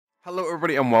Hello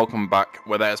everybody and welcome back,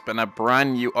 where there's been a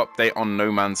brand new update on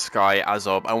No Man's Sky as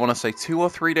of, I want to say 2 or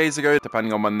 3 days ago,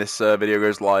 depending on when this video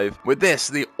goes live. With this,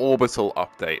 the Orbital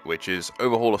update, which is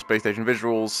overhaul of space station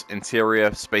visuals,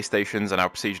 interior, space stations are now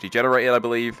procedurally generated, I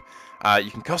believe.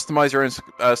 You can customize your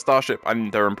own starship,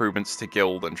 and there are improvements to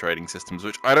guild and trading systems,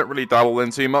 which I don't really dabble in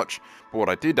too much, but what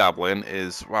I do dabble in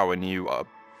is, wow, a new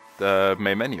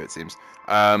main menu, it seems.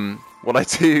 What I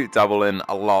do dabble in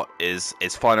a lot is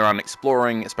flying around and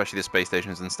exploring, especially the space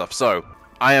stations and stuff. So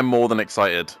I am more than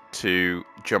excited to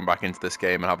jump back into this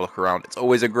game and have a look around. It's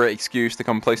always a great excuse to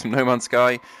come play some No Man's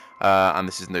Sky, and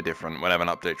this is no different whenever an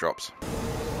update drops.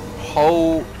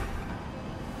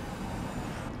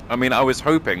 I mean, I was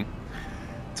hoping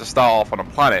to start off on a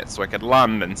planet so I could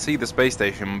land and see the space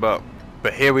station, but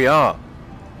here we are.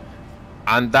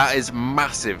 And that is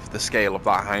massive, the scale of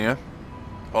that hangar.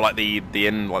 Or like the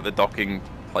docking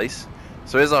place.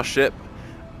 So here's our ship,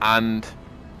 and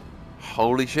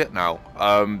holy shit now.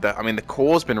 I mean, the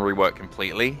core's been reworked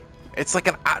completely. It's like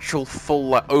an actual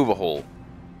full overhaul.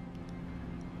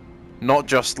 Not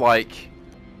just like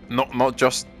not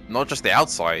just the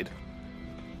outside.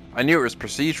 I knew it was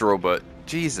procedural, but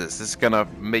Jesus, this is gonna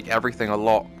make everything a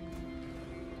lot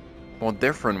more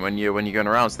different when you're going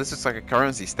around. So this is like a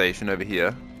currency station over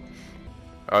here.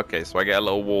 Okay, so I get a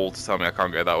little wall to tell me I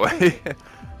can't go that way.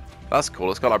 That's cool.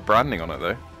 It's got like branding on it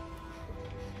though.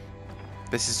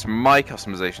 This is my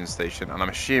customization station, and I'm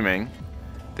assuming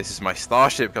this is my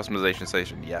starship customization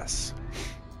station. Yes.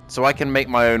 So I can make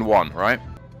my own one, right?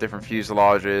 Different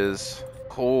fuselages.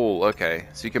 Cool. Okay,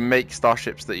 so you can make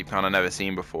starships that you've kind of never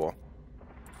seen before.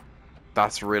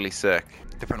 That's really sick.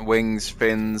 Different wings,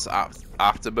 fins,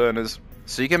 afterburners.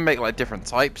 So you can make like different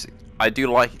types. I do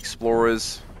like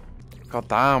explorers. God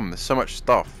damn, there's so much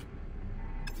stuff.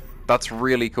 That's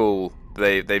really cool.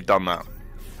 They've done that.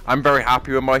 I'm very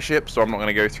happy with my ship, so I'm not going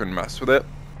to go through and mess with it.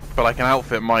 But I can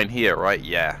outfit mine here, right?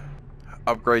 Yeah.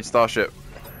 Upgrade starship.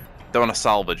 Don't want to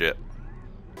salvage it.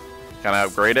 Can I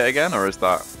upgrade it again, or is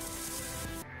that...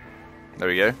 There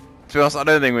we go. To be honest, I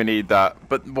don't think we need that.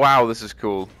 But wow, this is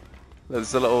cool.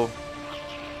 There's a little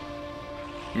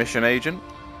mission agent.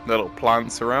 Little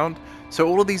plants around. So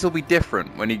all of these will be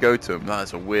different when you go to them. That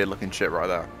is a weird looking ship right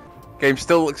there. Game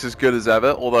still looks as good as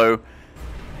ever, although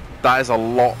that is a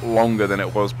lot longer than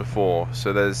it was before. So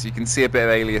you can see a bit of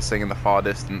aliasing in the far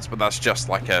distance, but that's just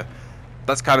like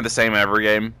that's kind of the same in every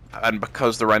game. And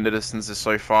because the render distance is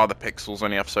so far, the pixels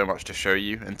only have so much to show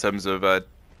you in terms of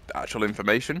actual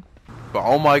information. But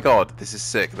oh my god, this is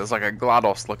sick. There's like a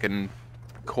GLaDOS looking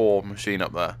core machine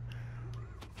up there.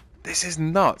 This is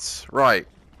nuts. Right.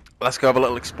 Let's go have a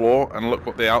little explore and look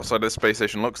what the outside of the space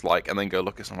station looks like, and then go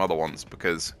look at some other ones,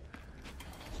 because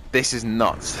this is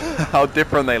nuts. How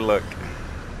different they look.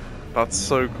 That's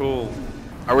so cool.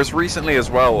 I was recently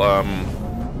as well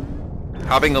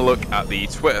having a look at the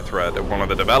Twitter thread of one of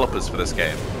the developers for this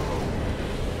game.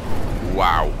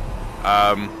 Wow.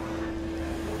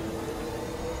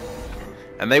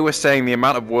 And they were saying the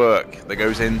amount of work that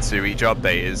goes into each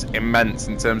update is immense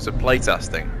in terms of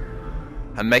playtesting.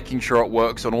 And making sure it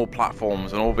works on all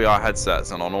platforms and all VR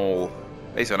headsets and on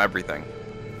basically on everything.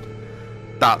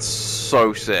 That's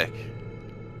so sick.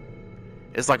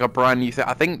 It's like a brand new thing.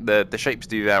 I think the shapes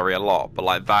do vary a lot, but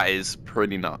like that is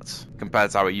pretty nuts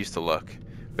compared to how it used to look.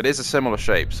 But it is a similar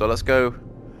shape, so let's go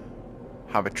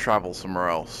have a travel somewhere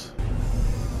else.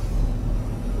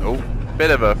 Oh,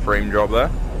 bit of a frame drop there.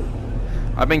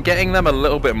 I've been getting them a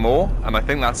little bit more, and I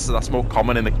think that's more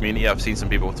common in the community. I've seen some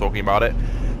people talking about it.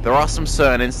 There are some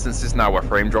certain instances now where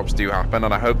frame drops do happen,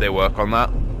 and I hope they work on that.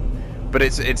 But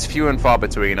it's few and far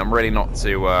between. I'm really not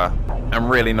too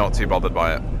bothered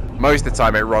by it. Most of the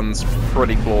time, it runs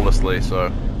pretty flawlessly. So,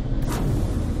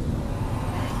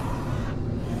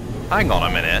 hang on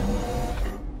a minute.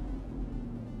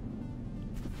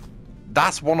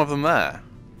 That's one of them there.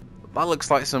 That looks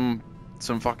like some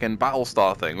fucking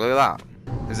Battlestar thing. Look at that.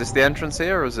 Is this the entrance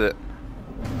here, or is it?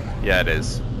 Yeah, it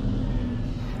is.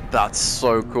 That's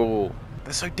so cool.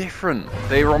 They're so different.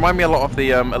 They remind me a lot of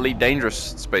the Elite Dangerous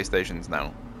space stations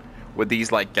now. With these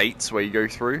like gates where you go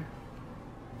through.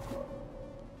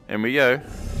 In we go.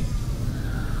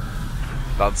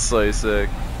 That's so sick.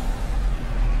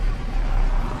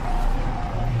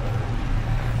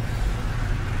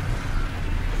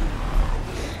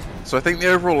 So I think the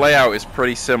overall layout is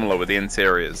pretty similar with the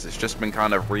interiors. It's just been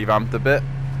kind of revamped a bit.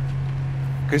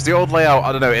 Because the old layout,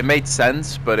 I don't know, it made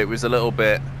sense, but it was a little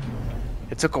bit...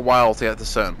 It took a while to get to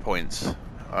certain points.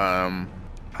 And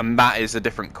that is a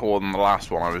different core than the last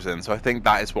one I was in. So I think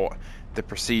that is what the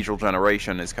procedural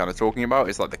generation is kind of talking about.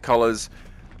 It's like the colors,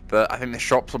 I think the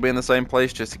shops will be in the same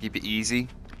place just to keep it easy.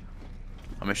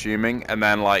 I'm assuming, and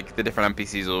then like the different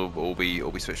NPCs will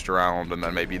be switched around, and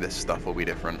then maybe this stuff will be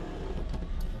different.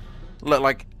 Look,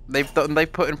 like they've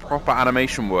put in proper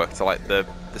animation work to like the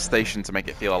station to make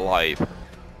it feel alive.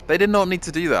 They did not need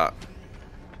to do that.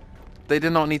 They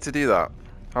did not need to do that.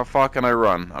 How far can I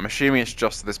run? I'm assuming it's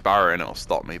just this barrier and it'll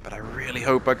stop me, but I really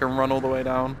hope I can run all the way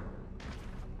down.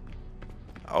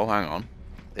 Oh, hang on.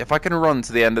 If I can run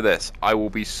to the end of this, I will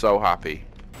be so happy.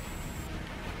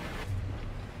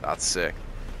 That's sick.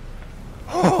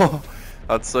 Oh,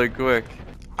 that's so quick.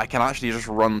 I can actually just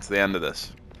run to the end of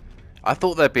this. I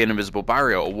thought there'd be an invisible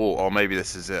barrier or wall, or maybe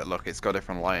this is it. Look, it's got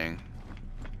different lighting.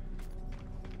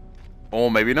 Or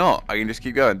maybe not. I can just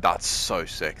keep going. That's so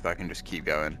sick that I can just keep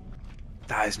going.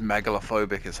 That is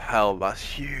megalophobic as hell. That's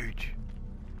huge.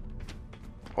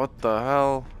 What the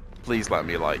hell? Please let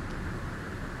me, like...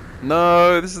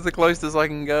 No, this is the closest I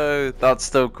can go. That's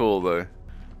still cool, though.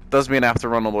 Does mean I have to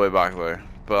run all the way back, though.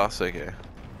 But that's okay.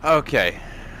 Okay,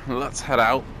 let's head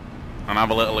out and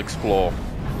have a little explore,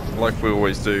 like we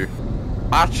always do.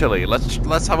 Actually,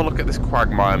 let's have a look at this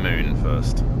Quagmire moon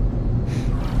first.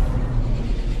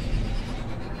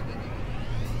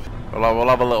 We'll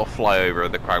have a little flyover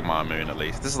of the Quagmire moon at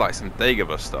least. This is like some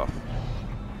Dagobah stuff.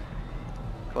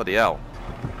 Bloody hell.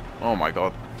 Oh my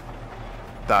god.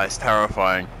 That is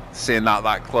terrifying. Seeing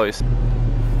that close.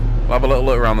 We'll have a little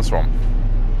look around the swamp.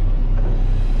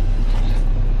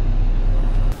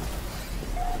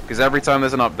 Because every time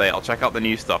there's an update, I'll check out the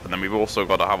new stuff, and then we've also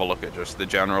got to have a look at just the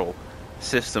general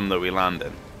system that we land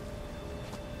in.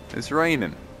 It's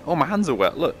raining. Oh, my hands are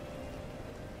wet, look.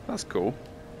 That's cool.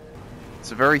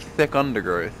 It's a very thick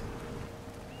undergrowth.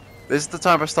 This is the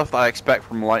type of stuff that I expect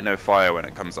from Light No Fire when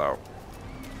it comes out.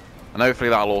 And hopefully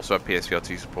that'll also have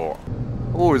PSVR2 support.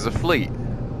 Oh, there's a fleet.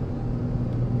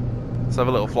 Let's have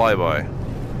a little flyby.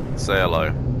 Say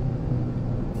hello.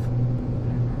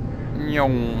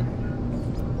 Nyong.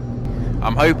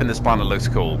 I'm hoping this planet looks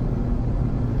cool.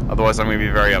 Otherwise I'm going to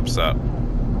be very upset.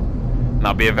 And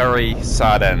that'll be a very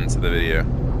sad end to the video.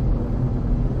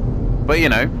 But you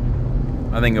know,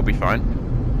 I think it'll be fine.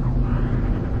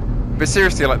 But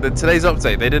seriously, like today's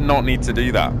update, they did not need to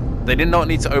do that. They did not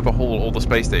need to overhaul all the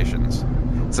space stations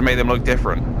to make them look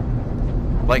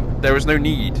different. Like, there was no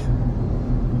need.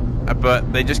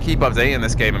 But they just keep updating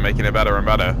this game and making it better and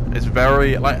better. It's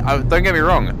very, like, don't get me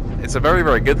wrong, it's a very,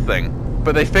 very good thing.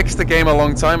 But they fixed the game a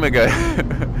long time ago.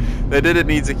 They didn't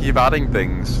need to keep adding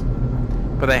things.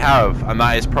 But they have, and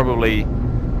that is probably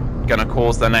going to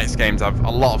cause their next game to have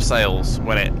a lot of sales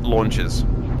when it launches.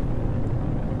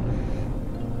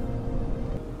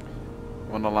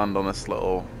 I want to land on this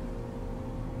little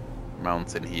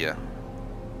mountain here.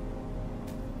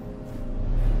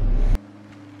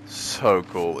 So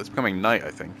cool. It's becoming night, I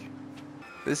think.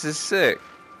 This is sick.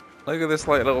 Look at this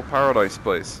like little paradise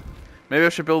place. Maybe I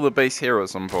should build a base here at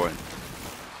some point.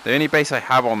 The only base I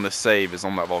have on this save is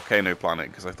on that volcano planet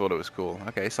because I thought it was cool.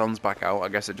 Okay, sun's back out. I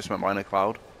guess it just went behind a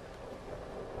cloud.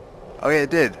 Oh yeah, it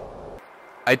did.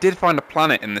 I did find a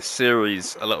planet in this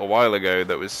series a little while ago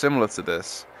that was similar to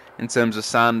this in terms of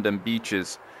sand and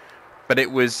beaches, but there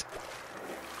was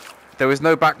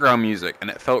no background music and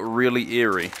it felt really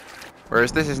eerie.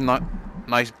 Whereas this is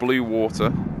nice blue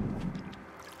water.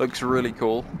 Looks really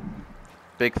cool.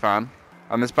 Big fan.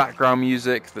 And there's background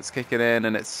music that's kicking in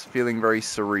and it's feeling very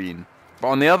serene. But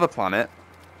on the other planet,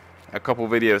 a couple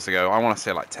videos ago, I want to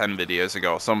say like 10 videos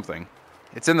ago or something,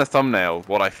 it's in the thumbnail,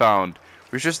 what I found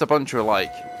was just a bunch of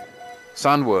like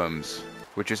sandworms,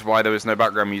 which is why there was no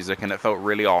background music and it felt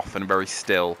really off and very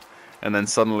still. And then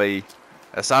suddenly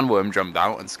a sandworm jumped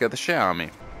out and scared the shit out of me.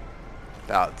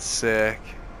 That's sick.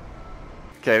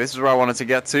 Okay, this is where I wanted to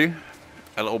get to.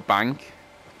 A little bank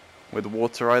with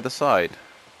water either side.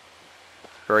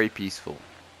 Very peaceful.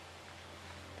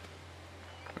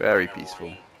 Very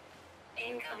peaceful.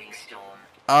 Incoming storm.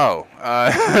 Oh,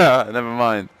 never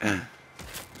mind.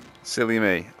 Silly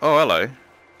me. Oh, hello.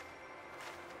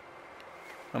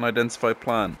 Unidentified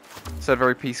plant. It said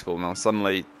very peaceful, now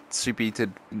suddenly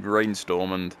soup-eated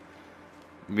rainstorm and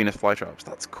Venus flytraps.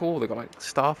 That's cool, they got like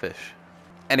starfish.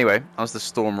 Anyway, as the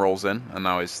storm rolls in, and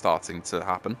now is starting to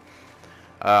happen,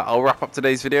 I'll wrap up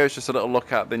today's video. It's just a little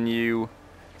look at the new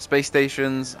space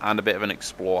stations and a bit of an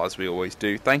explore, as we always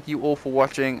do. Thank you all for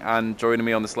watching and joining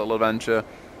me on this little adventure.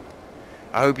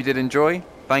 I hope you did enjoy.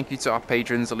 Thank you to our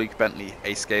patrons, Luke Bentley,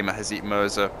 Ace Gamer, Hazit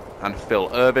Mirza, and Phil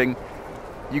Irving.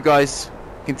 You guys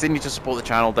continue to support the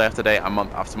channel day after day and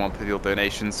month after month with your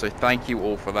donations, so thank you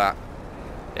all for that.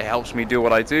 It helps me do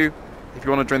what I do. If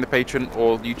you want to join the Patreon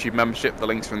or YouTube membership, the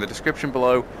links are in the description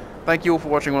below. Thank you all for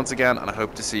watching once again, and I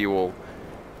hope to see you all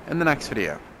in the next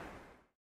video.